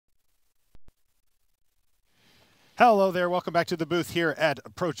Hello there, welcome back to the booth here at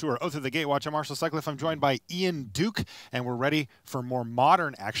Pro Tour Oath of the Gatewatch. I'm Marshall Sutcliffe. I'm joined by Ian Duke, and we're ready for more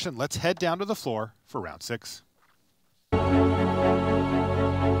modern action. Let's head down to the floor for round 6.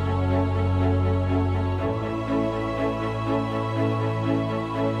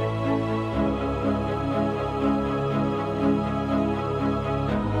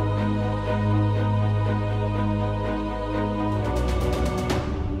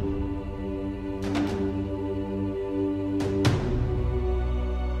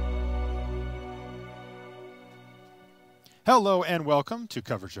 Hello and welcome to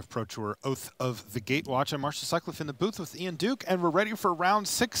coverage of Pro Tour Oath of the Gatewatch. I'm Marshall Sutcliffe in the booth with Ian Duke, and we're ready for round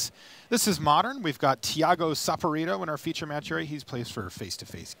 6. This is modern. We've got Thiago Saporito in our feature match area. He plays for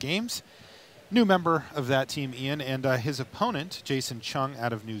face-to-face games. New member of that team, Ian, and his opponent, Jason Chung,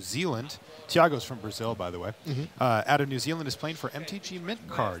 out of New Zealand. Thiago's from Brazil, by the way. Out of New Zealand, is playing for MTG Mint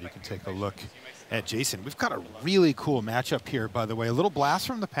Card. You can take a look at Jason. We've got a really cool matchup here, by the way. A little blast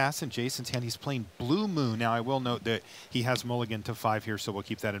from the past in Jason's hand. He's playing Blue Moon. Now, I will note that he has mulligan to 5 here, so we'll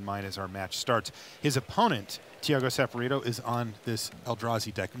keep that in mind as our match starts. His opponent, Thiago Saporito, is on this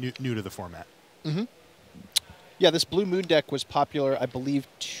Eldrazi deck, new to the format. Yeah, this Blue Moon deck was popular, I believe,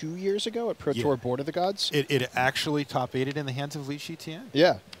 2 years ago at Pro Tour Board of the Gods. It actually top-8'd in the hands of Li Shitian.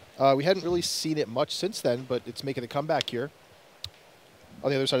 Yeah. We hadn't really seen it much since then, but it's making a comeback here. On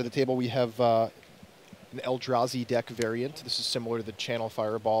the other side of the table, we have an Eldrazi deck variant. This is similar to the Channel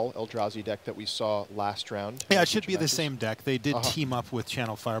Fireball Eldrazi deck that we saw last round. Yeah, it should be the same deck. They did team up with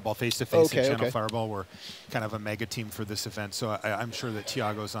Channel Fireball face-to-face, and Channel Fireball were kind of a mega team for this event, so I'm sure that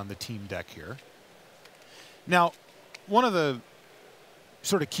Thiago's on the team deck here. Now, one of the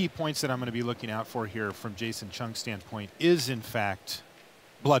sort of key points that I'm going to be looking out for here from Jason Chung's standpoint is, in fact,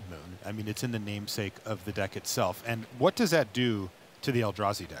 Blood Moon. I mean, it's in the namesake of the deck itself. And what does that do to the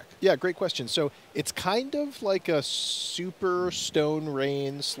Eldrazi deck? Yeah, great question. So it's kind of like a super Stone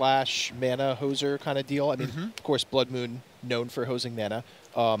Rain / mana hoser kind of deal. I mean, of course, Blood Moon, known for hosing mana.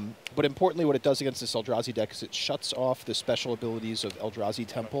 But importantly, what it does against this Eldrazi deck is it shuts off the special abilities of Eldrazi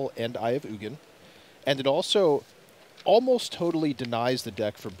Temple and Eye of Ugin. And it also almost totally denies the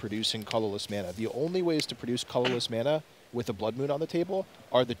deck from producing colorless mana. The only ways to produce colorless mana with a Blood Moon on the table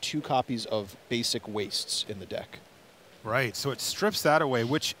are the 2 copies of basic wastes in the deck. Right, so it strips that away,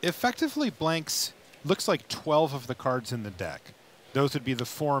 which effectively blanks, looks like 12 of the cards in the deck. Those would be the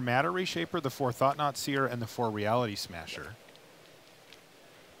 4 Matter Reshaper, the 4 Thought-Knot Seer, and the 4 Reality Smasher.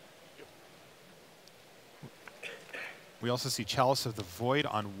 We also see Chalice of the Void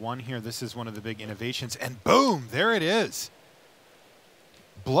on 1 here. This is one of the big innovations. And boom, there it is.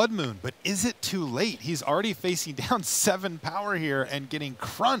 Blood Moon, but is it too late? He's already facing down 7 power here and getting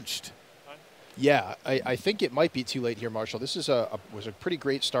crunched. Yeah, I think it might be too late here, Marshall. This is was a pretty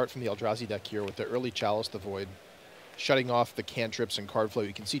great start from the Eldrazi deck here with the early Chalice the Void, shutting off the cantrips and card flow.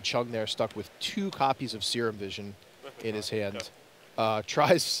 You can see Chung there stuck with 2 copies of Serum Vision in his hand.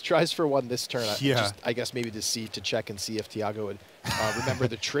 Tries for 1 this turn. I guess maybe to check and see if Thiago would remember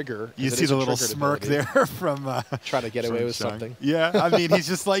the trigger. You see the little smirk there from trying to get away with something. Yeah, I mean, he's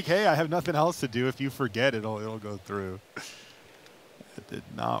just like, hey, I have nothing else to do. If you forget, it'll go through. It did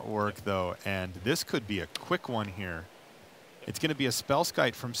not work, though, and this could be a quick one here. It's going to be a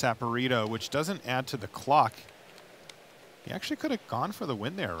Spellskite from Saporito, which doesn't add to the clock. He actually could have gone for the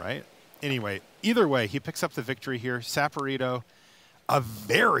win there, right? Anyway, either way, he picks up the victory here. Saporito, a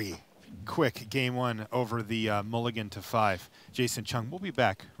very quick game 1 over the mulligan to 5. Jason Chung, we'll be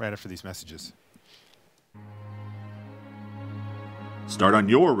back right after these messages. Start on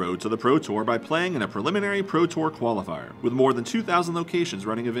your road to the Pro Tour by playing in a preliminary Pro Tour qualifier. With more than 2,000 locations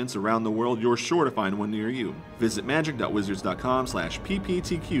running events around the world, you're sure to find one near you. Visit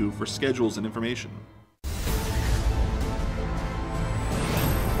magic.wizards.com/pptq for schedules and information.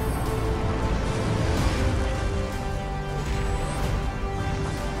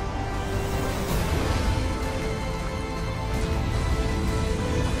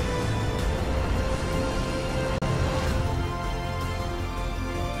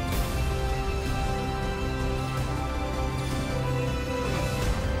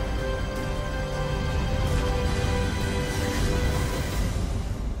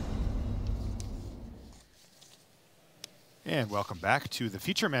 And welcome back to the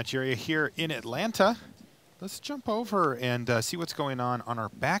feature match area here in Atlanta. Let's jump over and see what's going on our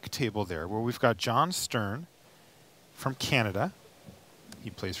back table there, where we've got John Stern from Canada. He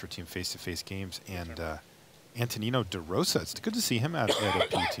plays for Team Face-to-Face Games, and Antonino DeRosa. It's good to see him at a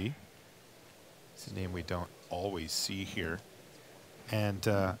PT. It's a name we don't always see here. And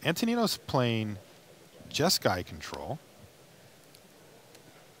Antonino's playing Jeskai Control,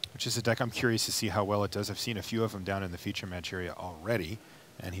 which is a deck I'm curious to see how well it does. I've seen a few of them down in the feature match area already,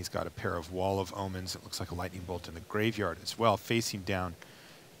 and he's got a pair of Wall of Omens. It looks like a Lightning Bolt in the graveyard as well, facing down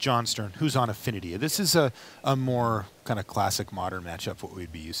John Stern, who's on Affinity. This is a more kind of classic Modern matchup, what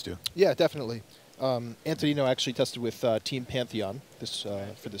we'd be used to. Yeah, definitely. Antonino actually tested with Team Pantheon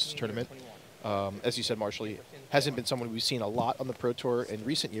for this tournament. As you said, Marshall, he hasn't been someone we've seen a lot on the Pro Tour in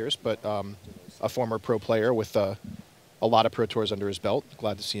recent years, but a former pro player with a lot of Pro Tours under his belt.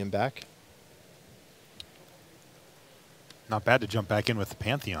 Glad to see him back. Not bad to jump back in with the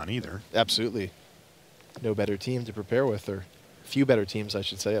Pantheon either. Absolutely. No better team to prepare with, or few better teams, I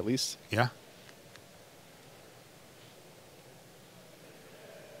should say, at least. Yeah.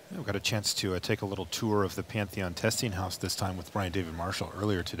 We got a chance to take a little tour of the Pantheon testing house this time with Brian David Marshall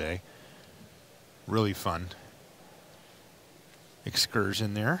earlier today. Really fun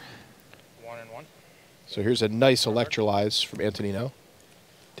excursion there. 1-1. So here's a nice Electrolyze from Antonino.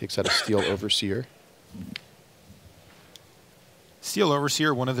 Takes out a Steel Overseer. Steel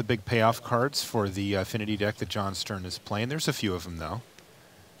Overseer, one of the big payoff cards for the Affinity deck that John Stern is playing. There's a few of them, though.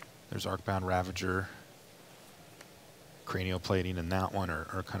 There's Arcbound Ravager, Cranial Plating, and that one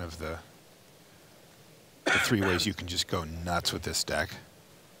are kind of the three ways you can just go nuts with this deck.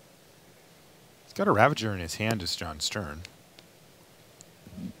 He's got a Ravager in his hand as John Stern.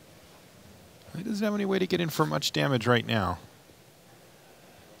 He doesn't have any way to get in for much damage right now.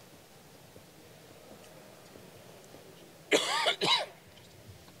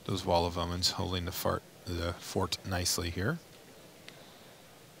 Those Wall of Omens holding the fort nicely here.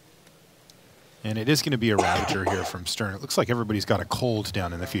 And it is going to be a Ravager here from Stern. It looks like everybody's got a cold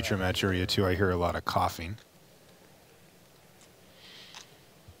down in the future match area, too. I hear a lot of coughing.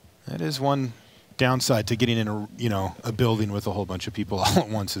 That is one downside to getting in a building with a whole bunch of people all at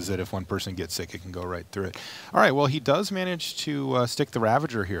once, is that if one person gets sick, it can go right through it. All right, well, he does manage to stick the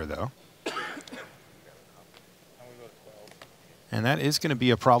Ravager here, though. And that is going to be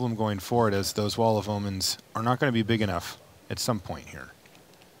a problem going forward, as those Wall of Omens are not going to be big enough at some point here.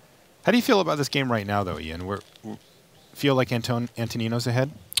 How do you feel about this game right now, though, Ian? Feel like Antonino's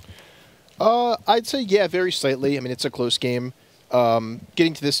ahead? I'd say, yeah, very slightly. I mean, it's a close game.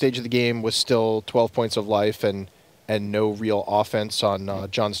 Getting to this stage of the game with still 12 points of life and no real offense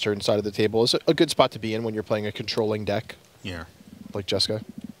on John Stern's side of the table is a good spot to be in when you're playing a controlling deck. Yeah. Like Jessica.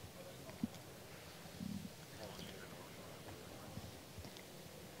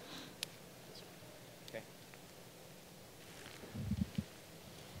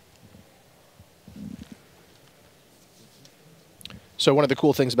 So one of the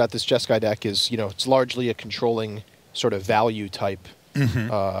cool things about this Jeskai deck is, it's largely a controlling sort of value type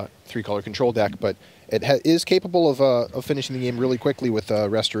three-color control deck, but it is capable of finishing the game really quickly with a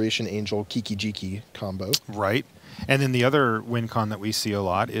Restoration Angel Kiki Jiki combo. Right. And then the other win con that we see a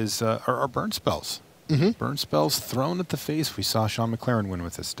lot is our burn spells. Burn spells thrown at the face. We saw Sean McLaren win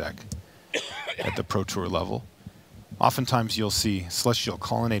with this deck at the Pro Tour level. Oftentimes you'll see Celestial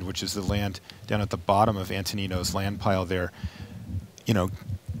Colonnade, which is the land down at the bottom of Antonino's land pile there.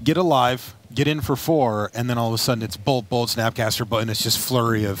 Get alive, get in for 4, and then all of a sudden it's Bolt, Snapcaster, and it's just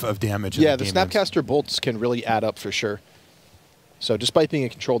flurry of damage. Yeah, the Snapcaster bolts can really add up for sure. So despite being a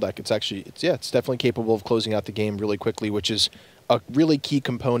control deck, it's definitely capable of closing out the game really quickly, which is a really key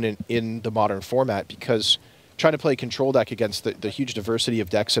component in the Modern format, because trying to play a control deck against the huge diversity of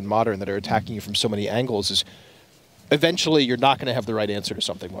decks in Modern that are attacking you from so many angles is eventually you're not going to have the right answer to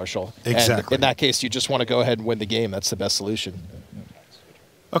something, Marshall. Exactly. And in that case, you just want to go ahead and win the game. That's the best solution.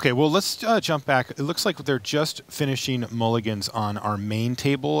 Okay, well, let's jump back. It looks like they're just finishing mulligans on our main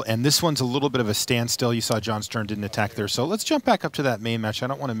table, and this one's a little bit of a standstill. You saw John Stern didn't attack there, so let's jump back up to that main match. I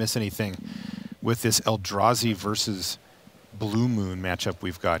don't want to miss anything with this Eldrazi versus Blue Moon matchup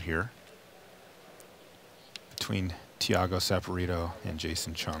we've got here between Thiago Saporito and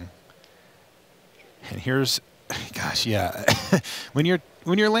Jason Chung. And here's, gosh, yeah, when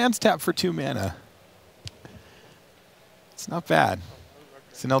your land's tapped for 2 mana, it's not bad.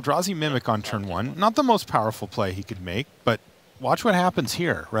 It's an Eldrazi Mimic on turn 1. Not the most powerful play he could make, but watch what happens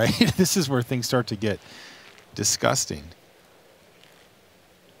here, right? This is where things start to get disgusting.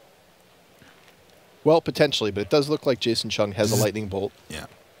 Well, potentially, but it does look like Jason Chung has a Lightning Bolt. Yeah.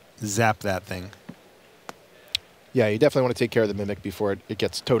 Zap that thing. Yeah, you definitely want to take care of the Mimic before it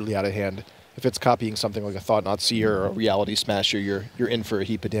gets totally out of hand. If it's copying something like a Thought-Knot Seer or a Reality Smasher, you're in for a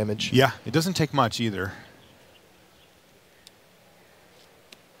heap of damage. Yeah, it doesn't take much either.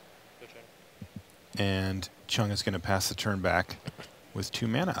 And Chung is going to pass the turn back with 2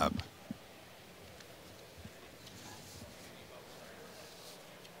 mana up.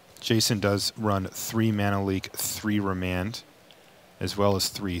 Jason does run 3 Mana Leak, 3 Remand. as well as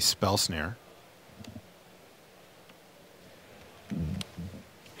 3 Spell Snare.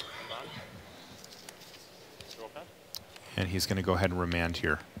 And he's going to go ahead and remand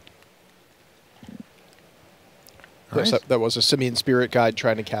here. Yes, that was a Simian Spirit Guide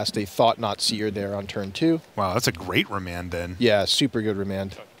trying to cast a Thought Not Seer there on turn 2. Wow, that's a great remand then. Yeah, super good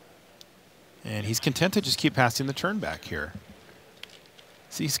remand. And he's content to just keep passing the turn back here.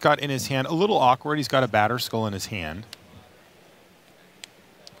 See, he's got in his hand, a little awkward, he's got a Batter Skull in his hand.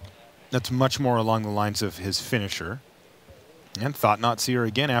 That's much more along the lines of his finisher. And Thought Not Seer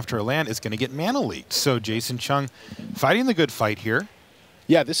again after a land is going to get mana leaked. So Jason Chung fighting the good fight here.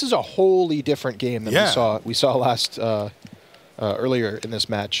 Yeah, this is a wholly different game than we saw last earlier in this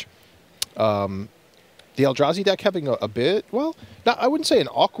match. The Eldrazi deck having a bit, well, I wouldn't say an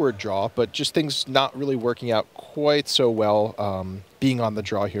awkward draw, but just things not really working out quite so well, being on the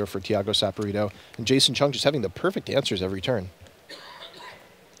draw here for Thiago Saporito. And Jason Chung just having the perfect answers every turn.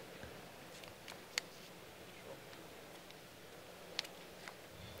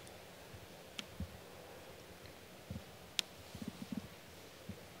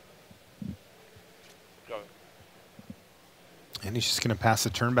 And he's just going to pass the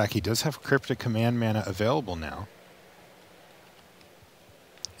turn back. He does have Cryptic Command mana available now.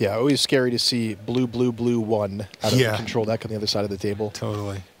 Yeah, always scary to see blue, blue, blue 1 out of the control deck on the other side of the table.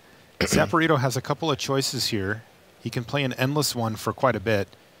 Totally. Saporito has a couple of choices here. He can play an Endless One for quite a bit,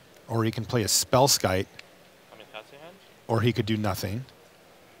 or he can play a Spellskite, or he could do nothing.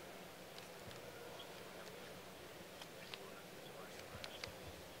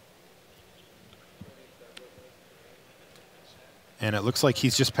 And it looks like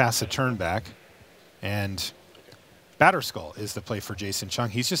he's just passed the turn back. And Batter Skull is the play for Jason Chung.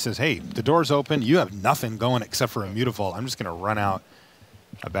 He just says, hey, the door's open. You have nothing going except for a Mutavault. I'm just going to run out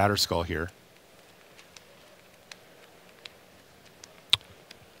a Batter Skull here.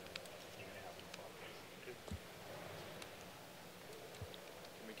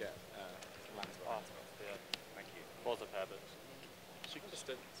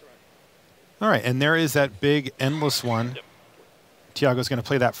 All right, and there is that big Endless One. Thiago's going to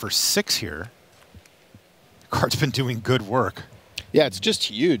play that for 6 here. Card's been doing good work. Yeah, it's just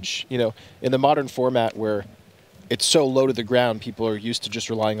huge. You know, in the modern format where it's so low to the ground, people are used to just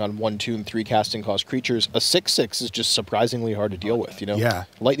relying on 1, 2, and 3 casting cost creatures. A 6/6 is just surprisingly hard to deal with. You know,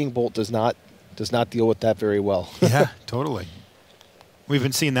 Lightning Bolt does not deal with that very well. Yeah, totally. We've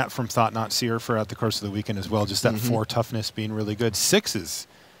been seeing that from Thought Not Seer throughout the course of the weekend as well. Just that 4 toughness being really good. 6s.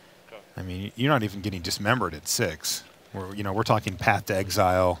 I mean, you're not even getting dismembered at 6. We're talking Path to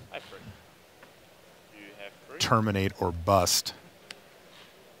Exile, Terminate, or Bust.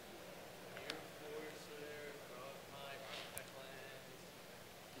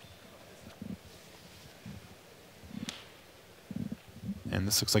 And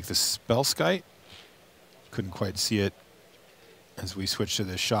this looks like the Spellskite. Couldn't quite see it as we switched to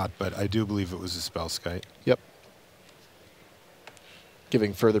this shot, but I do believe it was a Spellskite. Yep.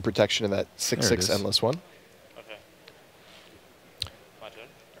 Giving further protection in that 6/6 Endless One.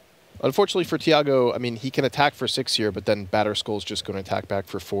 Unfortunately for Thiago, I mean, he can attack for 6 here, but then Batter Skull's just going to attack back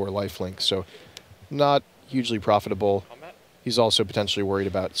for 4 lifelink, so not hugely profitable. He's also potentially worried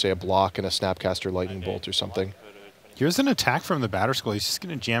about, say, a block and a Snapcaster Lightning Bolt or something. Here's an attack from the Batter Skull. He's just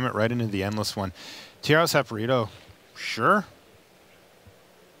going to jam it right into the Endless One. Thiago Saporito, sure.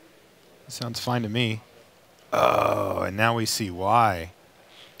 Sounds fine to me. Oh, and now we see why.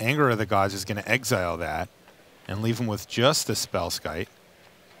 Anger of the Gods is going to exile that and leave him with just the Spellskite.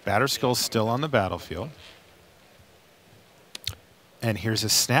 Batter Skull's still on the battlefield. And here's a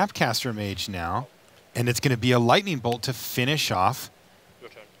Snapcaster Mage now. And it's going to be a Lightning Bolt to finish off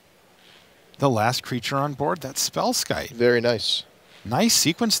the last creature on board. That's Spellskite. Very nice. Nice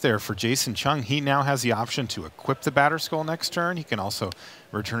sequence there for Jason Chung. He now has the option to equip the Batter Skull next turn. He can also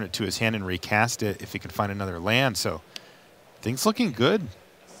return it to his hand and recast it if he can find another land. So things looking good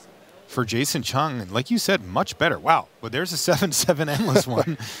for Jason Chung. And like you said, much better. Wow. Well, there's a 7/7 Endless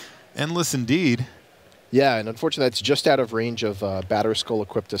One. Endless indeed. Yeah, and unfortunately, that's just out of range of Batter Skull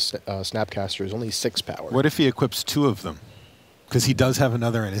equipped to Snapcaster. Is only 6 power. What if he equips 2 of them? Because he does have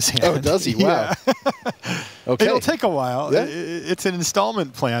another in his hand. Oh, does he? Wow. Yeah. Okay. It'll take a while. Yeah. It's an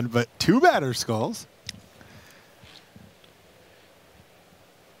installment plan, but 2 Batter Skulls.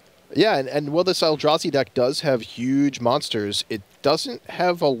 Yeah, and while this Eldrazi deck does have huge monsters, it doesn't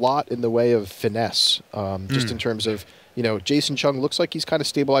have a lot in the way of finesse. Just in terms of, Jason Chung looks like he's kind of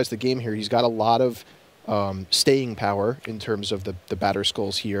stabilized the game here. He's got a lot of staying power in terms of the Batter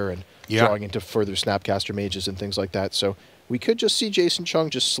Skulls here and drawing into further Snapcaster Mages and things like that. So we could just see Jason Chung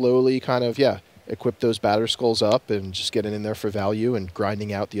just slowly kind of, equip those Batter Skulls up and just getting in there for value and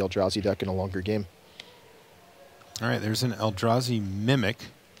grinding out the Eldrazi deck in a longer game. All right, there's an Eldrazi Mimic.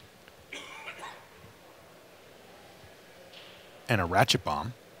 And a Ratchet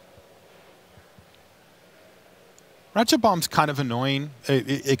Bomb. Ratchet Bomb's kind of annoying.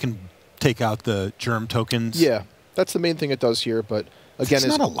 It can take out the germ tokens. Yeah, that's the main thing it does here, but again, it's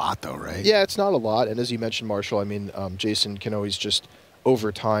not a lot though, right? Yeah, it's not a lot, and as you mentioned, Marshall, I mean, Jason can always just,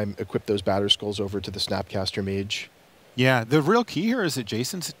 over time, equip those Batter Skulls over to the Snapcaster Mage. Yeah, the real key here is that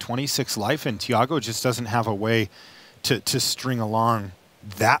Jason's at 26 life, and Thiago just doesn't have a way to string along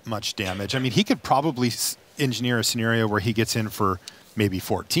that much damage. I mean, he could probably engineer a scenario where he gets in for maybe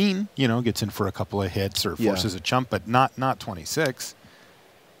 14, you know, gets in for a couple of hits or forces a chump, but not 26.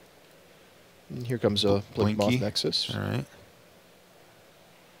 And here comes a Blink Moth Nexus. All right.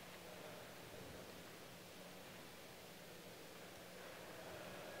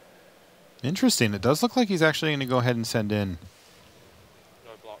 Interesting. It does look like he's actually going to go ahead and send in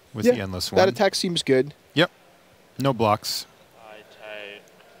with the Endless One. That attack seems good. Yep. No blocks. I take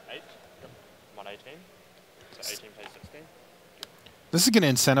 8. Yep. 118. So 18 plays 16. This is going to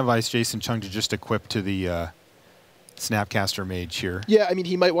incentivize Jason Chung to just equip to the Snapcaster Mage here. Yeah, I mean,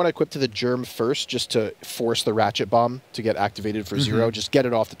 he might want to equip to the Germ first just to force the Ratchet Bomb to get activated for 0. Just get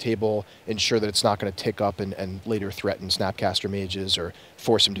it off the table, ensure that it's not going to tick up and later threaten Snapcaster Mages or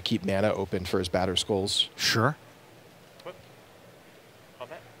force him to keep mana open for his Batter Skulls. Sure.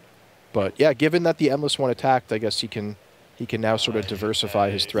 But yeah, given that the Endless One attacked, I guess he can now sort of diversify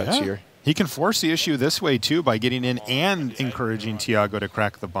his threats here. He can force the issue this way, too, by getting in and encouraging Thiago to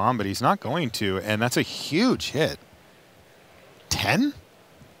crack the bomb, but he's not going to, and that's a huge hit. 10?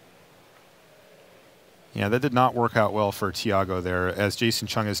 Yeah, that did not work out well for Thiago there, as Jason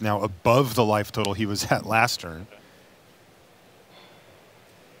Chung is now above the life total he was at last turn.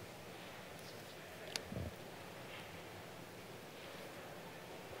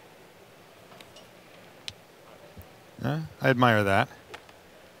 I admire that.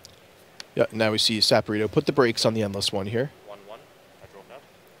 Yeah, now we see Saporito put the brakes on the Endless One here. 1-1. I draw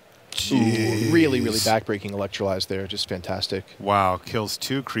that. Ooh, really, really backbreaking Electrolyze there. Just fantastic. Wow, kills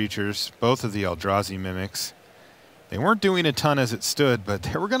 2 creatures, both of the Eldrazi Mimics. They weren't doing a ton as it stood, but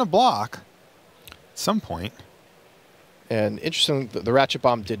they were going to block at some point. And interesting, the Ratchet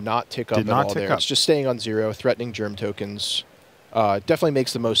Bomb did not tick up at all there. It's just staying on 0, threatening Germ tokens. Definitely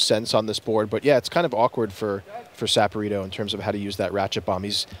makes the most sense on this board, but yeah, it's kind of awkward for Saporito in terms of how to use that Ratchet Bomb.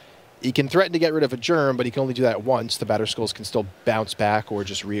 He can threaten to get rid of a Germ, but he can only do that once. The Batter Skulls can still bounce back or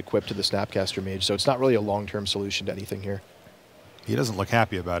just re-equip to the Snapcaster Mage, so it's not really a long-term solution to anything here. He doesn't look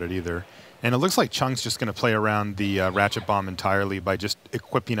happy about it either. And it looks like Chung's just going to play around the Ratchet Bomb entirely by just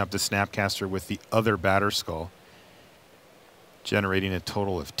equipping up the Snapcaster with the other Batter Skull, generating a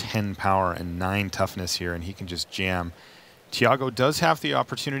total of 10 power and 9 toughness here, and he can just jam. Thiago does have the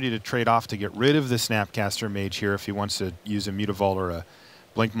opportunity to trade off to get rid of the Snapcaster Mage here if he wants to use a Mutavault or a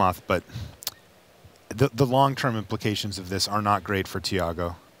Blink Moth, but the long-term implications of this are not great for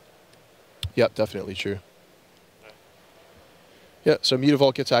Thiago. Yep, definitely true. Yeah, so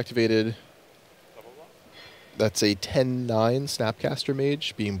Mutavault gets activated. That's a 10-9 Snapcaster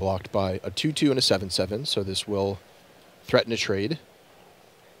Mage being blocked by a 2-2 and a 7-7, so this will threaten a trade.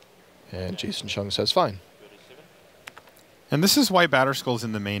 And Jason Chung says fine. And this is why Batter Skull's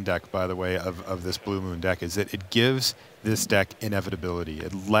in the main deck, by the way, of this Blue Moon deck, is that it gives this deck inevitability.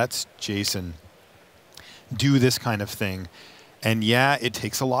 It lets Jason do this kind of thing. And yeah, it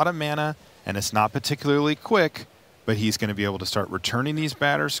takes a lot of mana, and it's not particularly quick, but he's going to be able to start returning these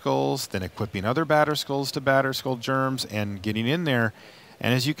Batter Skulls, then equipping other Batter Skulls to Batter Skull Germs, and getting in there.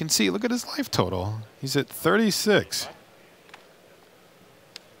 And as you can see, look at his life total. He's at 36.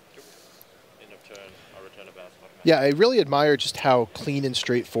 Yeah, I really admire just how clean and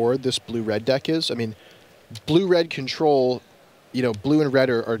straightforward this blue-red deck is. I mean, blue-red control, you know, blue and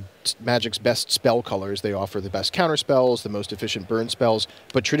red are Magic's best spell colors. They offer the best counter spells, the most efficient burn spells,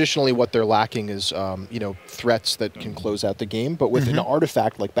 but traditionally what they're lacking is, you know, threats that can close out the game. But with an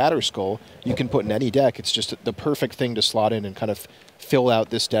artifact like Batter Skull, you can put in any deck. It's just the perfect thing to slot in and kind of fill out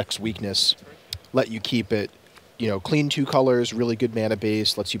this deck's weakness, let you keep it, you know, clean 2 colors, really good mana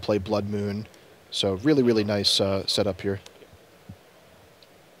base, lets you play Blood Moon. So really, really nice setup here.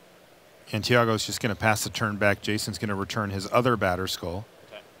 And Thiago's just going to pass the turn back. Jason's going to return his other Batter Skull.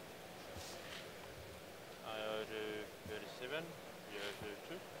 Okay. I do 37. You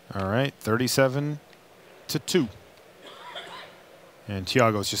do 2. All right, 37 to 2. And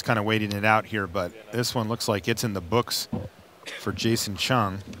Thiago's just kind of waiting it out here, but this one looks like it's in the books for Jason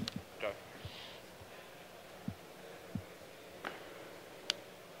Chung.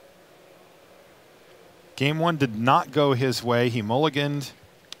 Game 1 did not go his way. He mulliganed.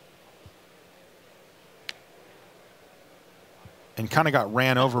 And kind of got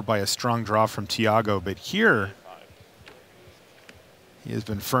ran over by a strong draw from Thiago. But here, he has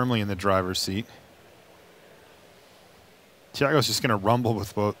been firmly in the driver's seat. Thiago's just going to rumble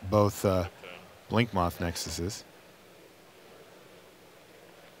with both Blinkmoth Nexuses.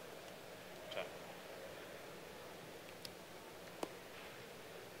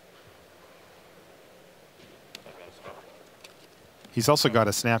 He's also got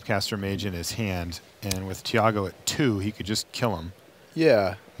a Snapcaster Mage in his hand, and with Thiago at 2, he could just kill him.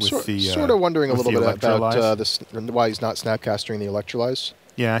 Yeah, sort of wondering a little bit about why he's not Snapcastering the Electrolyze.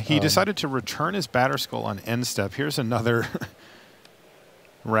 Yeah, he decided to return his Batterskull on end step. Here's another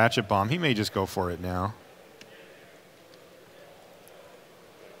Ratchet Bomb. He may just go for it now.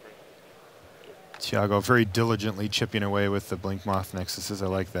 Thiago very diligently chipping away with the Blinkmoth Nexuses. I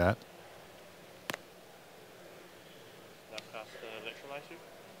like that.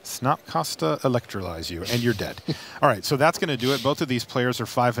 Snapcaster Electrolyze you, and you're dead. All right, so that's going to do it. Both of these players are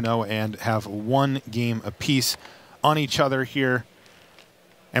 5-0 and have 1 game apiece on each other here.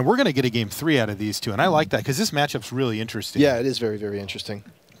 And we're going to get a game 3 out of these two, and I like that because this matchup's really interesting. Yeah, it is very, very interesting.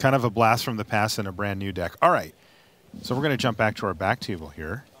 Kind of a blast from the past and a brand new deck. All right, so we're going to jump back to our back table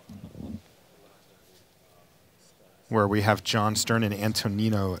here, where we have John Stern and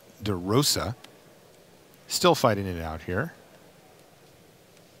Antonino De Rosa still fighting it out here.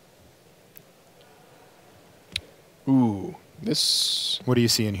 Ooh, this... What do you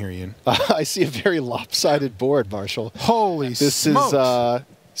see in here, Ian? I see a very lopsided board, Marshall. Holy smokes. This is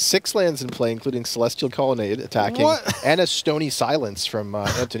 6 lands in play, including Celestial Colonnade attacking, and a Stony Silence from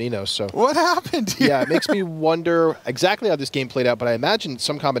Antonino. So what happened here? Yeah, it makes me wonder exactly how this game played out, but I imagine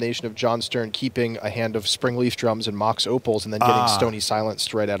some combination of John Stern keeping a hand of Springleaf Drums and Mox Opals and then getting Stony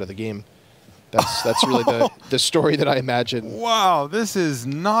Silenced right out of the game. That's really the story that I imagine. Wow, this is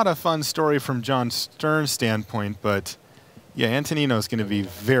not a fun story from John Stern's standpoint, but yeah, Antonino's going to be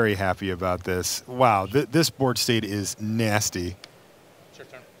very happy about this. Wow, this board state is nasty. It's your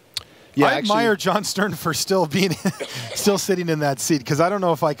turn. Yeah, I admire John Stern for still being still sitting in that seat, because I don't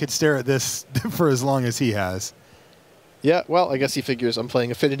know if I could stare at this for as long as he has. Yeah, well, I guess he figures I'm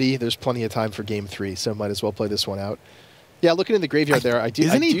playing Affinity. There's plenty of time for game 3, so might as well play this one out. Yeah, looking in the graveyard there, I do.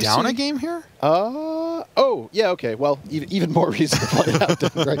 Isn't he down a game here? Oh, yeah, okay. Well, even more reason to play it out,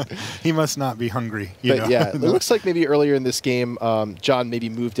 then, right? He must not be hungry. But yeah, it looks like maybe earlier in this game, John maybe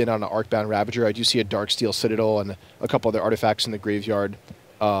moved in on an Arcbound Ravager. I do see a Darksteel Citadel and a couple other artifacts in the graveyard.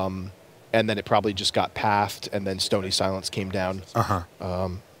 And then it probably just got pathed, and then Stony Silence came down,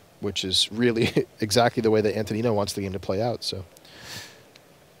 which is really exactly the way that Antonino wants the game to play out. So.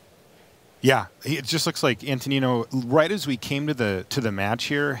 Yeah, it just looks like Antonino, right as we came to the match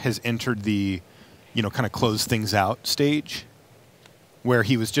here, has entered the, kind of close things out stage, where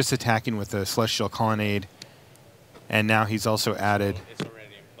he was just attacking with the Celestial Colonnade, and now he's also added. It's already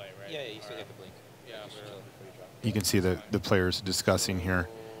in play, right? Yeah, you still get the blink. Yeah, You can see the players discussing here.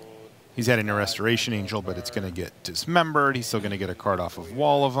 He's adding a Restoration Angel, but it's going to get dismembered. He's still going to get a card off of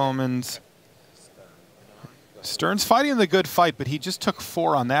Wall of Omens. Stern's fighting the good fight, but he just took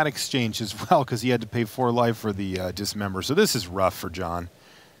 4 on that exchange as well because he had to pay 4 life for the dismember. So this is rough for John.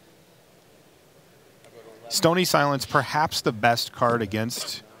 Stony Silence, perhaps the best card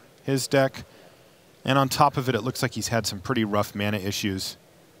against his deck. And on top of it, it looks like he's had some pretty rough mana issues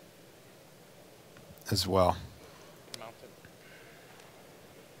as well.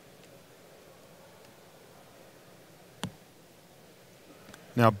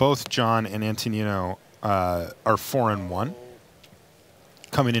 Now, both John and Antonino are 4-1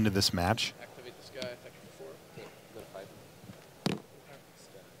 coming into this match. Activate this guy, attack for 4.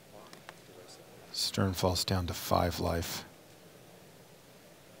 Stern falls down to 5 life.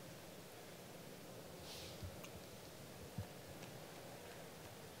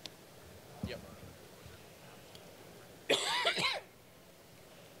 Yep.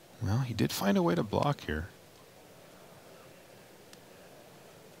 Well, he did find a way to block here.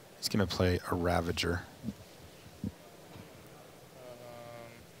 He's going to play a Ravager.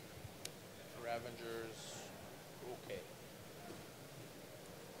 Ravengers. Okay.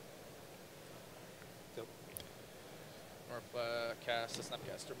 Or cast a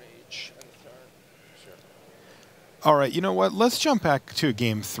Snapcaster Mage and the turn. Sure. All right, you know what? Let's jump back to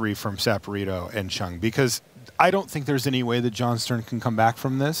game 3 from Saporito and Chung, because I don't think there's any way that John Stern can come back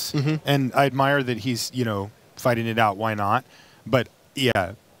from this. And I admire that he's, fighting it out. Why not? But,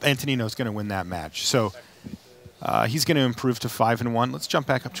 yeah, Antonino's going to win that match. So he's going to improve to 5-1. Let's jump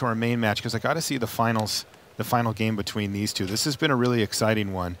back up to our main match, because I got to see the final game between these two. This has been a really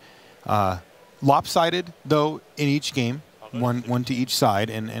exciting one. lopsided, though, in each game. One to each side,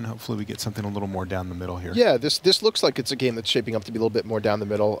 and hopefully we get something a little more down the middle here. Yeah, this looks like it's a game that's shaping up to be a little bit more down the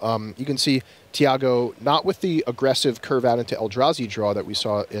middle. You can see Thiago not with the aggressive curve out into Eldrazi draw that we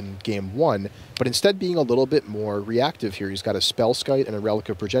saw in game 1, but instead being a little bit more reactive here. He's got a Spellskite and a Relic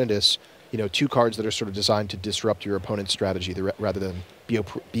of Progenitus, you know, 2 cards that are sort of designed to disrupt your opponent's strategy rather than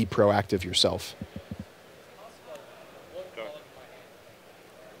be proactive yourself.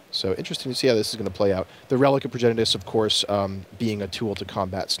 So interesting to see how this is going to play out. The Relic of Progenitus, of course, being a tool to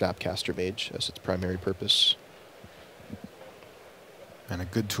combat Snapcaster Mage as its primary purpose. And a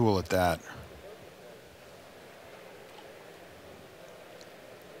good tool at that.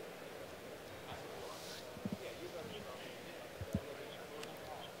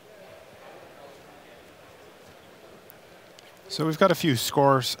 So we've got a few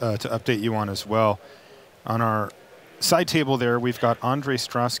scores to update you on as well. On our side table there, we've got Andre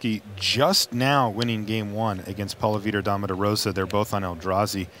Strosky just now winning game 1 against Paulo Vitor Rosa. They're both on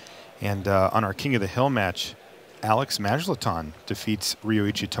Eldrazi. And on our King of the Hill match, Alex Majlaton defeats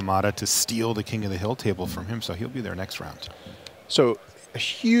Ryoichi Tamada to steal the King of the Hill table from him, so he'll be there next round. So a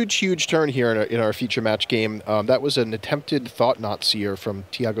huge, huge turn here in our feature match game. That was an attempted Thought Knot Seer from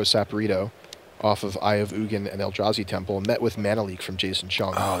Thiago Saporito off of Eye of Ugin and Eldrazi Temple, met with Mana Leak from Jason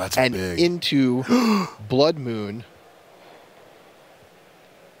Chung. Oh, that's and big. Into Blood Moon.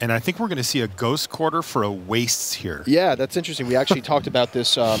 And I think we're going to see a Ghost Quarter for a Wastes here. Yeah, that's interesting. We actually talked about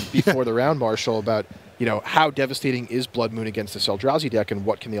this before the round, Marshall, about, you know, how devastating is Blood Moon against this Eldrazi deck and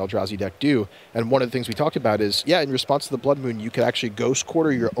what can the Eldrazi deck do. And one of the things we talked about is, yeah, in response to the Blood Moon, you could actually Ghost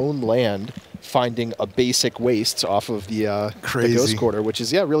Quarter your own land, finding a basic Wastes off of the Ghost Quarter, which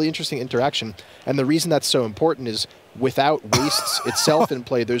is, yeah, really interesting interaction. And the reason that's so important is without Wastes itself in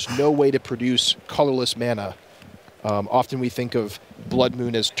play, there's no way to produce colorless mana. Often we think of Blood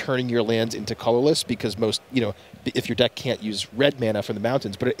Moon as turning your lands into colorless because most, you know, if your deck can't use red mana from the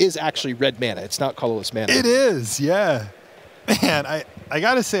mountains, but it is actually red mana. It's not colorless mana. It is, yeah. Man, I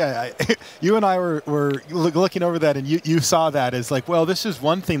got to say, you and I were looking over that, and you saw that as like, well, this is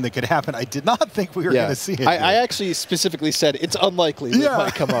one thing that could happen. I did not think we were going to see it. I actually specifically said it's unlikely it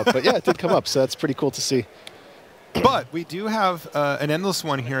might come up, but yeah, it did come up, so that's pretty cool to see. But we do have an endless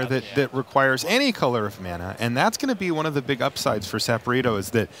one here that requires any color of mana, and that's going to be one of the big upsides for Saporito,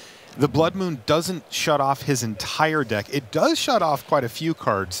 is that the Blood Moon doesn't shut off his entire deck. It does shut off quite a few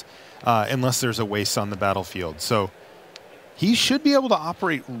cards unless there's a waste on the battlefield. So he should be able to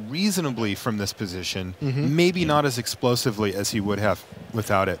operate reasonably from this position, maybe not as explosively as he would have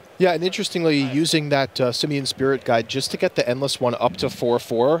without it. Yeah, and interestingly, using that Simian Spirit Guide just to get the Endless one up to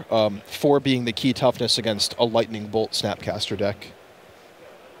 4/4, 4 being the key toughness against a Lightning Bolt Snapcaster deck.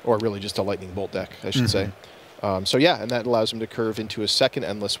 Or really just a Lightning Bolt deck, I should say. So yeah, and that allows him to curve into a second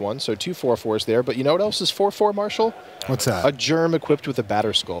Endless one, so 2 4/4s there. But you know what else is 4/4, Marshall? What's that? A Germ equipped with a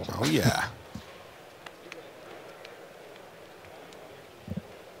Batter Skull. Oh, yeah.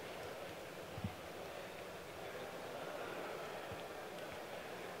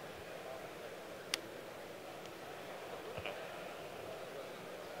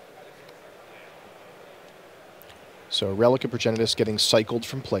 So Relic of Progenitus getting cycled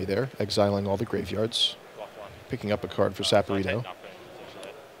from play there, exiling all the graveyards, picking up a card for Saporito.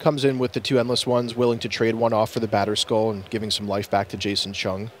 Comes in with the 2 Endless ones, willing to trade one off for the Batter Skull and giving some life back to Jason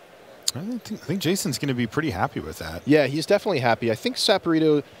Chung. I think Jason's going to be pretty happy with that. Yeah, he's definitely happy. I think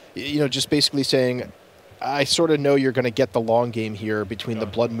Saporito, you know, just basically saying, I sort of know you're going to get the long game here between the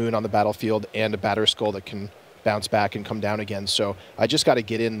Blood Moon on the battlefield and a Batter Skull that can bounce back and come down again. So I just got to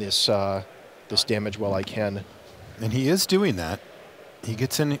get in this this damage while I can. And he is doing that. He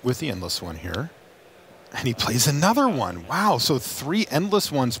gets in with the Endless one here. And he plays another one. Wow, so 3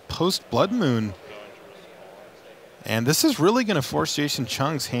 Endless ones post Blood Moon. And this is really going to force Jason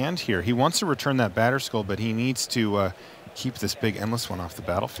Chung's hand here. He wants to return that Batter Skull, but he needs to keep this big Endless one off the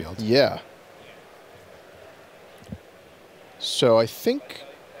battlefield. Yeah. So I think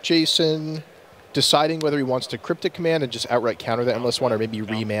Jason deciding whether he wants to Cryptic Command and just outright counter the Endless one, or maybe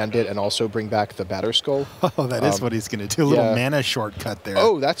remand it and also bring back the Batter Skull. Oh, that is what he's going to do. A little mana shortcut there.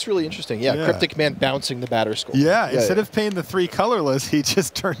 Oh, that's really interesting. Yeah, Cryptic Command bouncing the Batter Skull. Yeah, instead of paying the 3 colorless, he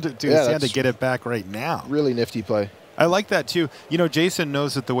just turned it to his hand to get it back right now. Really nifty play. I like that too. You know, Jason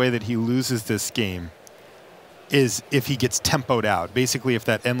knows that the way that he loses this game is if he gets tempoed out. Basically, if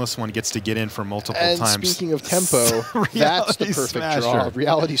that Endless one gets to get in for multiple times. And speaking of tempo, that's the perfect draw.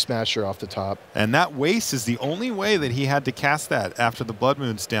 Reality Smasher off the top. And that waste is the only way that he had to cast that after the Blood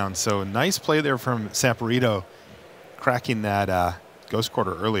Moon's down. So nice play there from Saporito, cracking that Ghost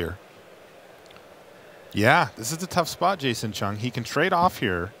Quarter earlier. Yeah, this is a tough spot, Jason Chung. He can trade off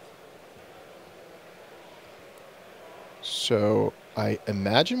here. So I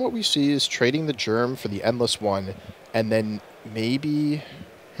imagine what we see is trading the Germ for the Endless one, and then maybe,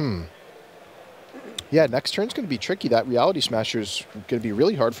 yeah, next turn's going to be tricky. That Reality Smasher's going to be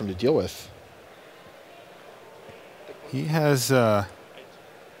really hard for him to deal with. He has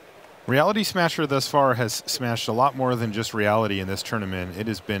Reality Smasher thus far has smashed a lot more than just Reality in this tournament. It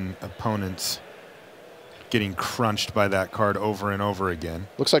has been opponents getting crunched by that card over and over again.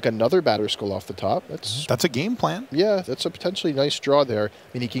 Looks like another Batter Skull off the top. That's a game plan. Yeah, that's a potentially nice draw there. I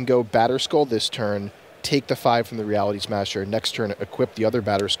mean, he can go Batter Skull this turn, take the 5 from the Reality Smasher, next turn equip the other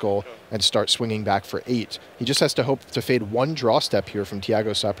Batter Skull, and start swinging back for 8. He just has to hope to fade one draw step here from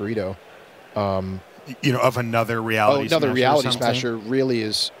Thiago Saporito. You know, of another Reality Smasher. Another Reality Smasher really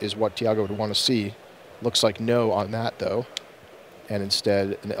is what Thiago would want to see. Looks like no on that, though. And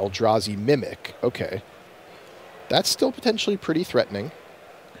instead, an Eldrazi Mimic. Okay. That's still potentially pretty threatening.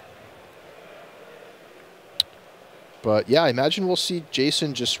 But yeah, I imagine we'll see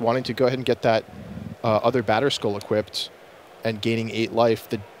Jason just wanting to go ahead and get that other Batter Skull equipped and gaining 8 life.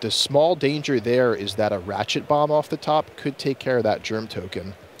 The small danger there is that a Ratchet Bomb off the top could take care of that Germ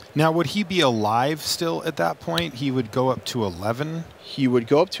token. Now, would he be alive still at that point? He would go up to 11? He would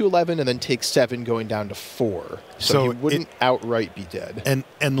go up to 11 and then take 7 going down to 4. So he wouldn't outright be dead. And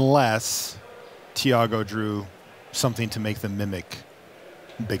unless Thiago drew something to make the Mimic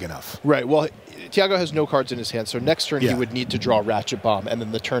big enough. Right. Well, Thiago has no cards in his hand, so next turn he would need to draw Ratchet Bomb, and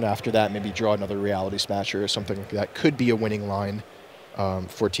then the turn after that maybe draw another Reality Smasher or something like that. Could be a winning line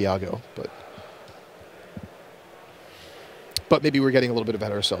for Thiago, but maybe we're getting a little bit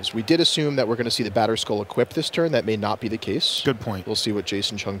ahead of ourselves. We did assume that we're going to see the Batter Skull equipped this turn. That may not be the case. Good point. We'll see what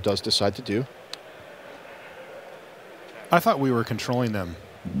Jason Chung does decide to do. I thought we were controlling them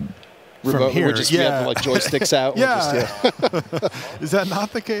Remote, from here. We're just have like joysticks out. Is that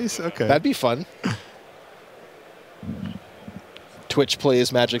not the case? Okay. That'd be fun. Twitch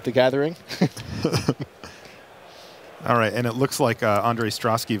plays Magic the Gathering. All right, and it looks like Andre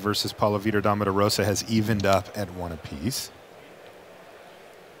Strosky versus Paulo Vitor Dama Rosa has evened up at 1 apiece.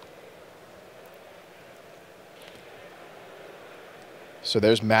 So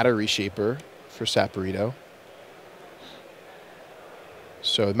there's Matter Reshaper for Saporito.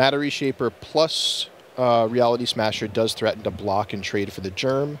 So Matter Reshaper plus Reality Smasher does threaten to block and trade for the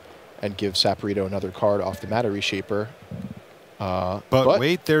Germ and give Saporito another card off the Matter Reshaper. But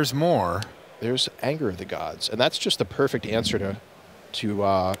wait, there's more. There's Anger of the Gods, and that's just the perfect answer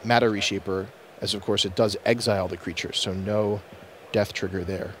to Matter Reshaper, as of course it does exile the creature, so no death trigger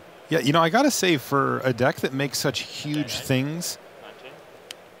there. Yeah, you know, I gotta say, for a deck that makes such huge things,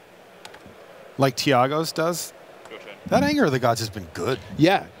 like Thiago's does, that Anger of the Gods has been good.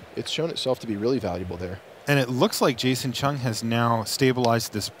 Yeah, it's shown itself to be really valuable there. And it looks like Jason Chung has now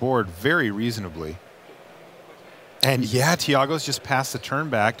stabilized this board very reasonably. And yeah, Thiago's just passed the turn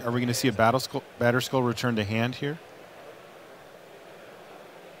back. Are we going to see a Batter Skull return to hand here?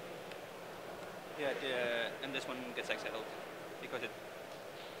 Yeah, and this one gets exiled because it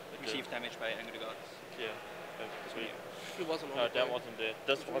receives damage by Anger of the Gods. Yeah. It wasn't. No, that wasn't it.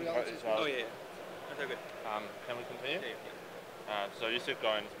 This one is out. Oh yeah. That's good. Can we continue? Yeah. So you still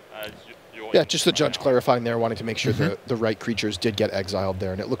going? Yeah, just the judge clarifying there, wanting to make sure the right creatures did get exiled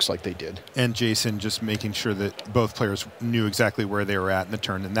there, and it looks like they did. And Jason just making sure that both players knew exactly where they were at in the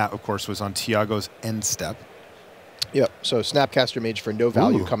turn, and that, of course, was on Thiago's end step. Yep, so Snapcaster Mage for no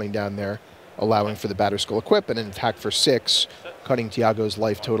value coming down there, allowing for the Batter Skull equip, and in fact for 6, cutting Thiago's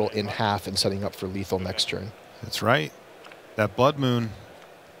life total in half and setting up for lethal next turn. That's right. That Blood Moon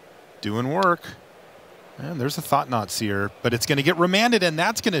doing work. And there's a Thought Knot Seer, but it's going to get remanded, and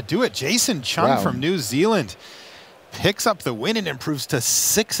that's going to do it. Jason Chung from New Zealand picks up the win and improves to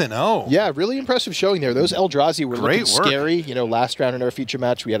 6-0. Yeah, really impressive showing there. Those Eldrazi were looking scary. You know, last round in our feature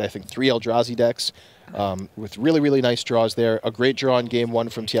match, we had, I think, 3 Eldrazi decks with really, really nice draws there. A great draw in game 1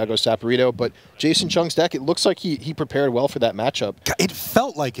 from Thiago Saporito, but Jason Chung's deck, it looks like he prepared well for that matchup. It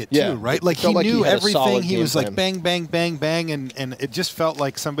felt like it, too, right? Like he knew everything. He was like bang, bang, bang, bang, and it just felt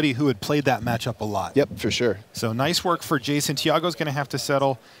like somebody who had played that matchup a lot. Yep, for sure. So nice work for Jason. Thiago's going to have to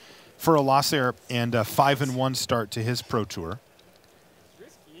settle for a loss there and a 5-1 start to his Pro Tour.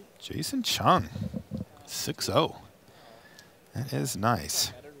 Jason Chung, 6-0. That is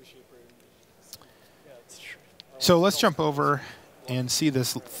nice. So let's jump over and see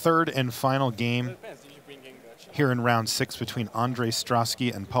this third and final game here in round 6 between Andre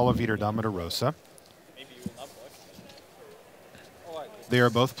Strosky and Paulo Vitor Dama Rosa. They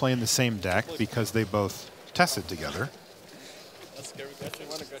are both playing the same deck because they both tested together.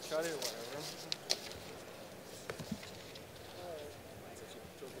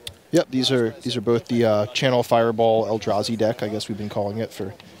 Yep, these are both the Channel Fireball Eldrazi deck, I guess we've been calling it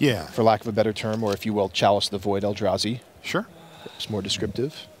for lack of a better term, or if you will, Chalice the Void Eldrazi. Sure. It's more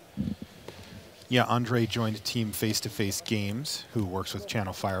descriptive. Yeah, Andre joined Team Face-to-Face Games, who works with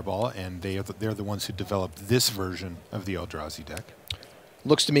Channel Fireball, and they're the ones who developed this version of the Eldrazi deck.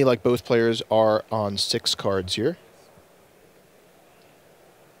 Looks to me like both players are on 6 cards here.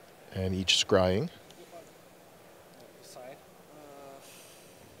 And each scrying.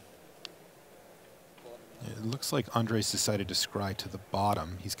 It looks like Andre's decided to scry to the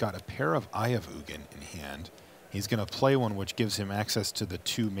bottom. He's got a pair of Eye of Ugin in hand. He's going to play one which gives him access to the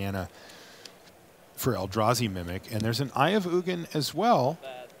 2 mana for Eldrazi Mimic. And there's an Eye of Ugin as well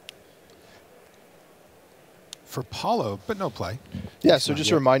for Paulo, but no play. Yeah, so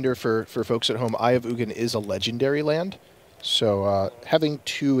just a reminder for folks at home, Eye of Ugin is a legendary land. So having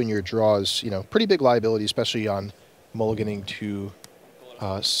 2 in your draw is, pretty big liability, especially on mulliganing to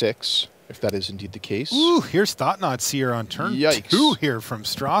 6, if that is indeed the case. Ooh, here's Thought-Knot Seer on turn Yikes. 2 here from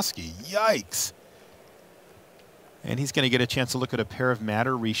Strosky. Yikes. And he's going to get a chance to look at a pair of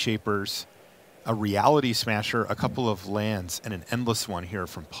Matter Reshapers, a Reality Smasher, a couple of lands, and an Endless One here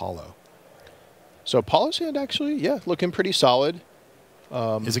from Paulo. So Paulo's hand actually, looking pretty solid.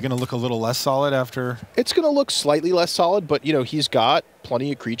 Is it going to look a little less solid after? It's going to look slightly less solid, but, he's got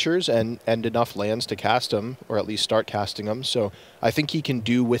plenty of creatures and enough lands to cast them, or at least start casting them. So I think he can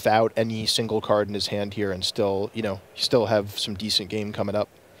do without any single card in his hand here and still, still have some decent game coming up.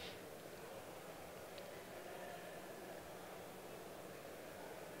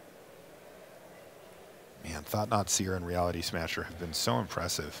 Man, Thought-Knot Seer and Reality Smasher have been so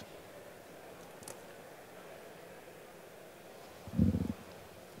impressive.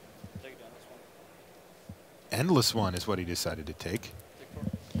 Endless One is what he decided to take.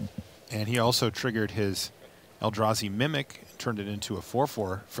 And he also triggered his Eldrazi Mimic, turned it into a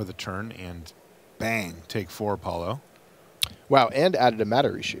 4/4 for the turn, and bang, take 4, Paulo. Wow, and added a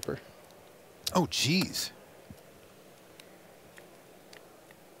Matter Reshaper. Oh, jeez.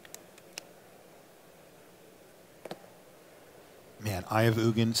 Man, Eye of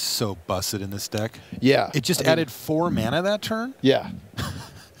Ugin so busted in this deck. Yeah. It just added 4 mana that turn? Yeah.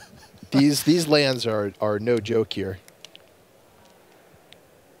 These lands are no joke here.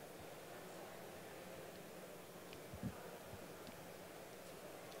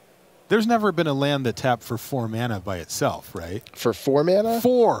 There's never been a land that tapped for 4 mana by itself, right? For 4 mana?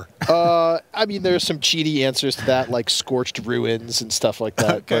 4. I mean, there's some cheaty answers to that, like Scorched Ruins and stuff like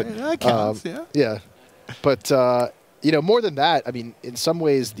that. Okay, but, that counts, yeah. Yeah. But, more than that, I mean, in some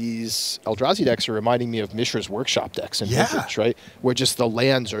ways, these Eldrazi decks are reminding me of Mishra's Workshop decks in Vintage, right? Where just the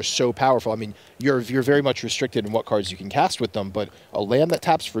lands are so powerful. I mean, you're very much restricted in what cards you can cast with them, but a land that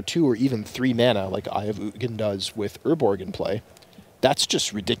taps for 2 or even 3 mana, like Eye of Ugin does with Urborg in play, that's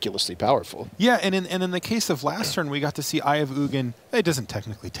just ridiculously powerful. Yeah, and in the case of last turn, we got to see Eye of Ugin. It doesn't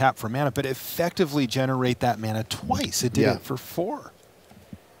technically tap for mana, but effectively generate that mana twice. It did it for 4.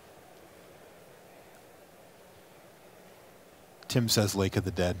 Tim says Lake of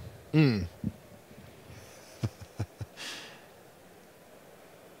the Dead.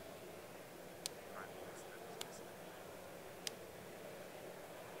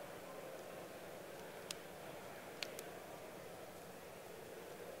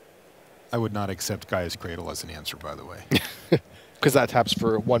 I would not accept Gaia's Cradle as an answer, by the way. Because that taps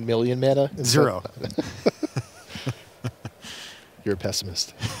for 1 million mana? 0. You're a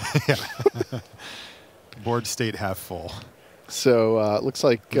pessimist. Yeah. Board state half full. So looks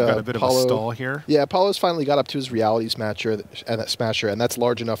like we've got a bit Paulo, of a stall here. Yeah, Paulo's finally got up to his Reality Smasher, and that's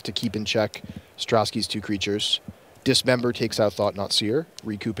large enough to keep in check Strosky's 2 creatures. Dismember takes out Thought-Knot Seer,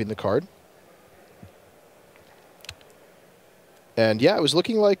 recouping the card. And yeah, it was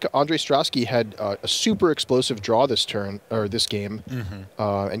looking like Andre Strosky had a super explosive draw this turn or this game,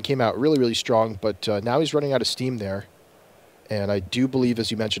 and came out really, really strong. But now he's running out of steam there. And I do believe,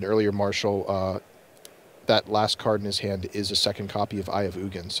 as you mentioned earlier, Marshall, that last card in his hand is a second copy of Eye of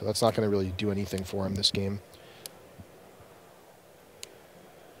Ugin, so that's not going to really do anything for him this game.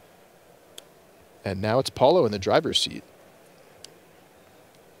 And now it's Paulo in the driver's seat.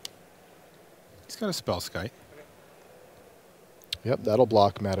 He's got a Spell Skite. Yep, that'll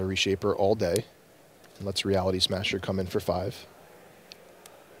block Matter Reshaper all day. And lets Reality Smasher come in for 5.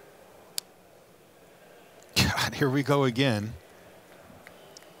 God, here we go again.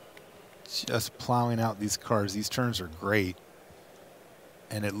 Just plowing out these cards. These turns are great.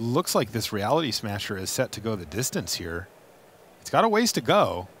 And it looks like this Reality Smasher is set to go the distance here. It's got a ways to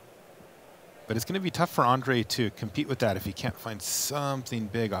go. But it's going to be tough for Andre to compete with that if he can't find something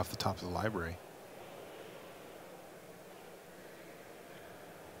big off the top of the library.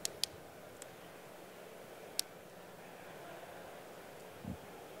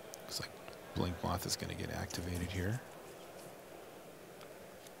 Blink Moth is going to get activated here.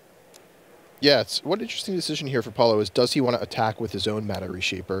 Yeah, it's one interesting decision here for Paulo is does he want to attack with his own Mana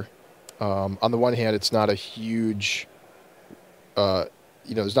Reshaper? On the one hand, it's not a huge,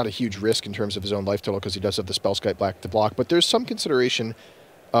 there's not a huge risk in terms of his own life total because he does have the Spellskite Black to block, but there's some consideration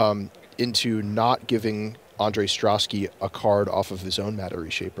into not giving Andre Strosky a card off of his own Mana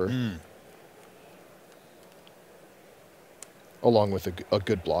Reshaper. Along with a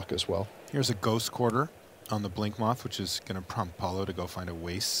good block as well. Here's a Ghost Quarter on the Blink Moth, which is going to prompt Paulo to go find a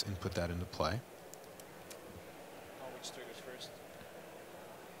waste and put that into play. Which triggers first?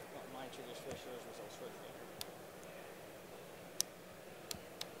 Not mine triggers first, yours results first.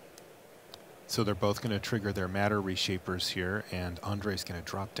 So they're both going to trigger their Matter Reshapers here, and Andre's going to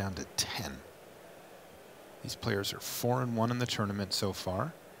drop down to 10. These players are 4-1 in the tournament so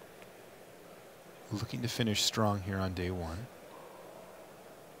far. Looking to finish strong here on day one.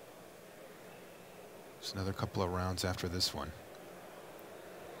 There's another couple of rounds after this one.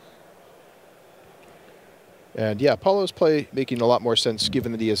 And yeah, Paulo's play making a lot more sense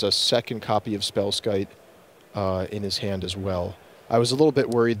given that he has a second copy of Spellskite in his hand as well. I was a little bit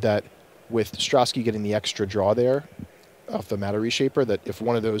worried that with Strosky getting the extra draw there off the Matter Reshaper, that if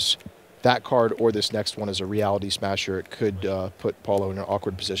one of those, that card or this next one is a Reality Smasher, it could put Paulo in an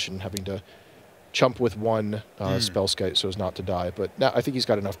awkward position, having to chump with one Spellskite so as not to die. But now I think he's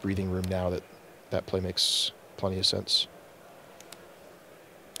got enough breathing room now that that play makes plenty of sense.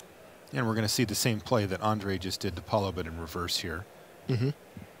 And we're going to see the same play that Andre just did to Paulo, but in reverse here.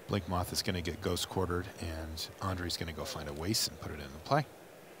 Blink Moth is going to get Ghost Quartered, and Andre's going to go find a waste and put it into play.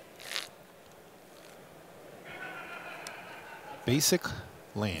 Basic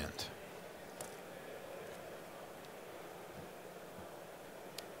land.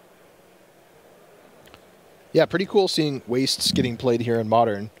 Yeah, pretty cool seeing wastes getting played here in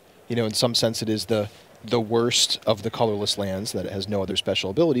Modern. You know, in some sense, it is the worst of the colorless lands, that it has no other special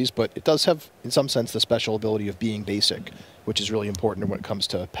abilities, but it does have, in some sense, the special ability of being basic, which is really important when it comes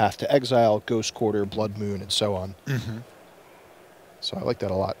to Path to Exile, Ghost Quarter, Blood Moon, and so on. So I like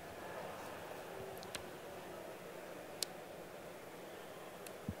that a lot.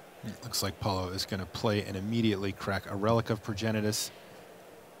 It looks like Paulo is going to play and immediately crack a Relic of Progenitus.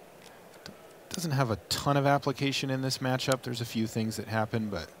 Doesn't have a ton of application in this matchup. There's a few things that happen,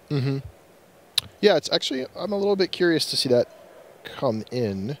 but... Yeah, it's actually, I'm a little bit curious to see that come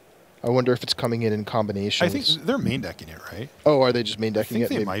in. I wonder if it's coming in combinations. I think they're main decking it, right? Oh, are they just main decking I it?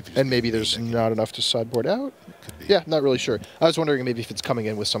 think they might be, and maybe there's not enough to sideboard out? Could be. Yeah, not really sure. I was wondering maybe if it's coming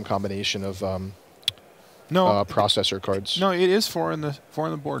in with some combination of processor cards. No, it is 4 on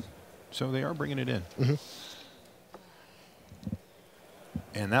the board, so they are bringing it in.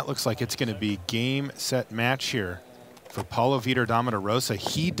 And that looks like it's going to be game, set, match here for Paulo Vitor-Damarosa.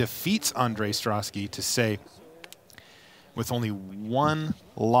 He defeats Andre Strosky to say, with only one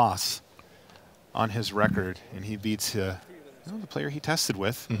loss on his record, and he beats the player he tested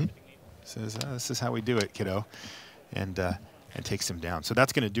with. Says, this is how we do it, kiddo, and takes him down. So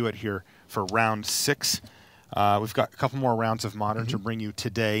that's going to do it here for round 6. We've got a couple more rounds of Modern to bring you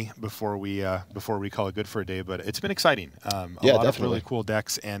today before we call it good for a day. But it's been exciting. A lot of really cool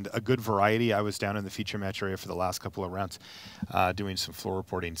decks and a good variety. I was down in the feature match area for the last couple of rounds doing some floor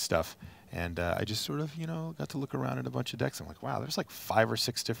reporting stuff. And I just sort of, got to look around at a bunch of decks. I'm like, wow, there's like 5 or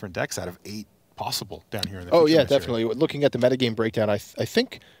 6 different decks out of 8 possible down here in the feature match definitely. Area. Looking at the metagame breakdown, I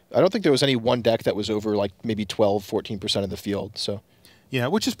don't think there was any one deck that was over like maybe 12-14% of the field. So. Yeah,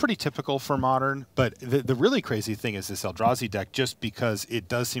 which is pretty typical for Modern, but the really crazy thing is this Eldrazi deck, just because it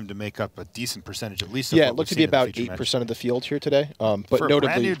does seem to make up a decent percentage, at least. It looked to be about 8% of the field here today. But for a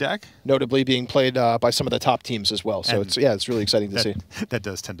brand new deck, notably being played by some of the top teams as well. So it's really exciting to see. That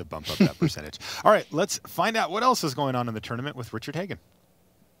does tend to bump up that percentage. All right, let's find out what else is going on in the tournament with Richard Hagan.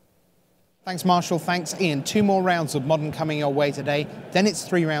 Thanks, Marshall. Thanks, Ian. 2 more rounds of Modern coming your way today. Then it's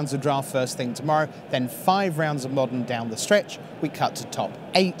 3 rounds of draft first thing tomorrow. Then 5 rounds of Modern down the stretch. We cut to top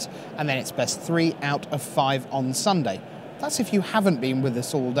 8. And then it's best 3 out of 5 on Sunday. That's if you haven't been with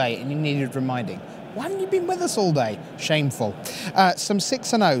us all day and you needed reminding. Why haven't you been with us all day? Shameful. Some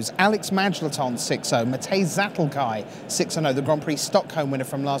 6-0s. Alex Majlaton, 6-0. Matej Zatlkai, 6-0. The Grand Prix Stockholm winner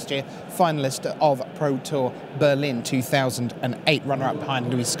from last year. Finalist of Pro Tour Berlin 2008. Runner-up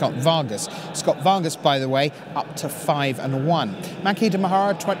behind Luis Scott Vargas. Scott Vargas, by the way, up to 5-1. Makita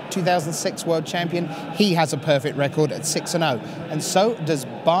Mahara, 2006 World Champion. He has a perfect record at 6-0. And so does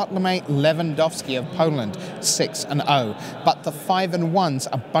Bartlomiej Lewandowski of Poland, 6-0. But the 5-1s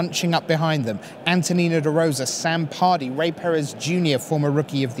are bunching up behind them. And Antonino De Rosa, Sam Pardy, Ray Perez Jr., former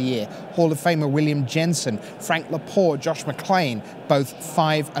Rookie of the Year, Hall of Famer William Jensen, Frank Lepore, Josh McClain, both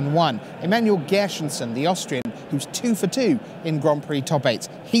 5-1. Emmanuel Gershenson, the Austrian, who's 2 for 2 in Grand Prix top 8s.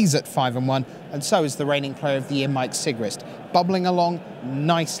 He's at 5-1, and so is the reigning Player of the Year, Mike Sigrist, bubbling along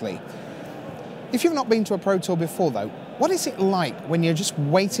nicely. If you've not been to a Pro Tour before, though, what is it like when you're just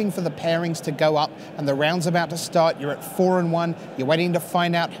waiting for the pairings to go up and the round's about to start, you're at 4-1, you're waiting to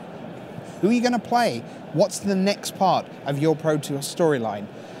find out who are you going to play? What's the next part of your Pro Tour storyline?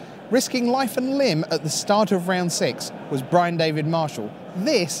 Risking life and limb at the start of round 6 was Brian David Marshall.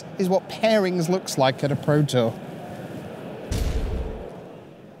 This is what pairings looks like at a Pro Tour.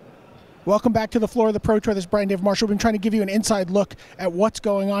 Welcome back to the floor of the Pro Tour. This is Brian David Marshall. We've been trying to give you an inside look at what's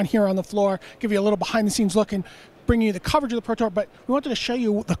going on here on the floor, give you a little behind-the-scenes look and bring you the coverage of the Pro Tour, but we wanted to show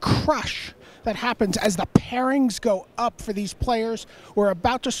you the crush that happens as the pairings go up for these players. We're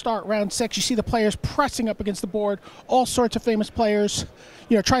about to start round 6. You see the players pressing up against the board, all sorts of famous players,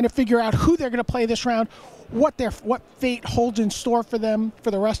 you know, trying to figure out who they're going to play this round, what fate holds in store for them for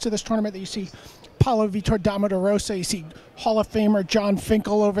the rest of this tournament. That you see Paulo Vitor Damo de Rosa, you see Hall of Famer John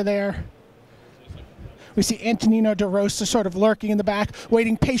Finkel over there. We see Antonino De Rosa sort of lurking in the back,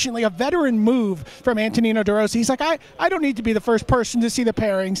 waiting patiently. A veteran move from Antonino De Rosa. He's like, I don't need to be the first person to see the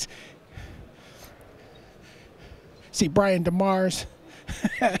pairings. See Brian DeMars.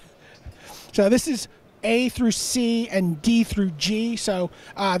 So this is A through C and D through G. So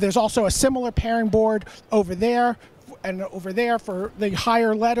there's also a similar pairing board over there and over there for the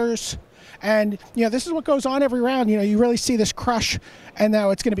higher letters. And, you know, this is what goes on every round. You know, you really see this crush. And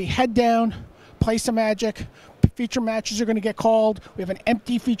now it's going to be head down, play some Magic. Feature matches are going to get called. We have an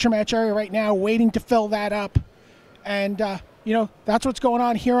empty feature match area right now waiting to fill that up. And, you know, that's what's going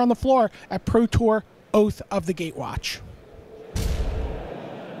on here on the floor at Pro Tour Oath of the Gatewatch.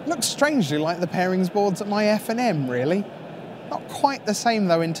 Looks strangely like the pairings boards at my F&M, really. Not quite the same,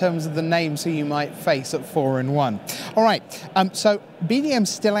 though, in terms of the names who you might face at 4-1. All right, so BDM's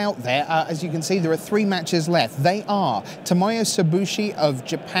still out there. As you can see, there are 3 matches left. They are Tomoyo Sabushi of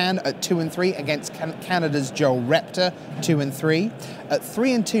Japan at 2-3 against Canada's Joel Repter, 2-3. At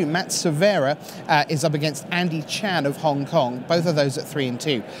 3-2, Matt Severa is up against Andy Chan of Hong Kong, both of those at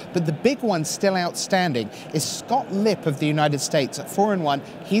 3-2. But the big one still outstanding is Scott Lipp of the United States at 4-1.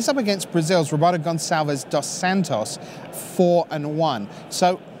 He's up against Brazil's Roberto Gonçalves dos Santos, 4-1.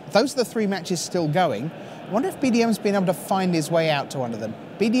 So those are the 3 matches still going. I wonder if BDM's been able to find his way out to one of them.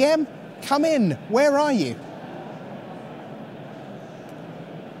 BDM, come in. Where are you?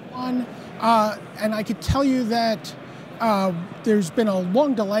 And I could tell you that there's been a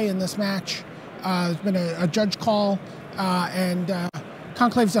long delay in this match. There's been a judge call, and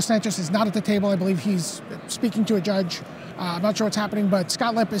Conclaves dos Santos is not at the table. I believe he's speaking to a judge. I'm not sure what's happening, but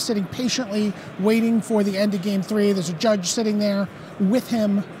Scott Lipp is sitting patiently waiting for the end of Game 3. There's a judge sitting there with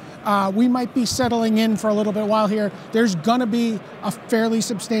him. We might be settling in for a little bit while here. There's going to be a fairly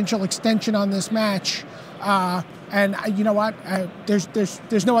substantial extension on this match. And you know what?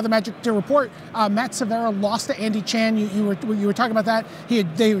 There's no other magic to report. Matt Severa lost to Andy Chan. You were talking about that.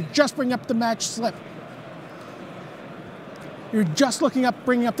 They were just bringing up the match slip. You're just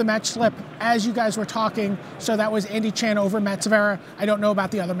bringing up the match slip as you guys were talking. So that was Andy Chan over Matt Severa. I don't know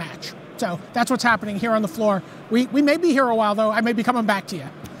about the other match. So that's what's happening here on the floor. We may be here a while, though. I may be coming back to you.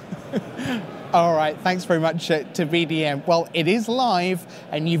 All right, thanks very much to BDM. Well, it is live,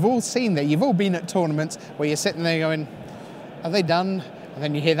 and you've all seen that. You've all been at tournaments where you're sitting there going, are they done? And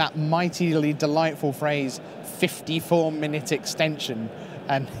then you hear that mightily delightful phrase, 54-minute extension.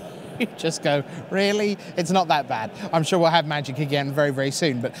 And you just go, really? It's not that bad. I'm sure we'll have Magic again very, very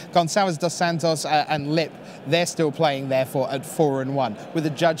soon. But Gonçalves dos Santos and Lipp, they're still playing, therefore, at 4-1, with the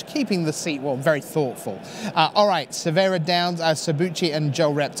judge keeping the seat warm, very thoughtful. All right, Severa down, Sabuchi and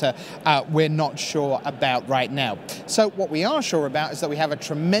Joel Repter, we're not sure about right now. So what we are sure about is that we have a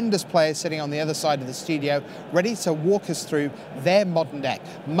tremendous player sitting on the other side of the studio, ready to walk us through their modern deck.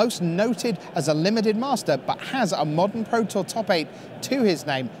 Most noted as a limited master, but has a modern Pro Tour top 8 to his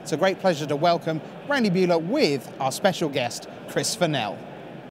name. It's a great pleasure to welcome Randy Buehler with our special guest, Chris Fennell.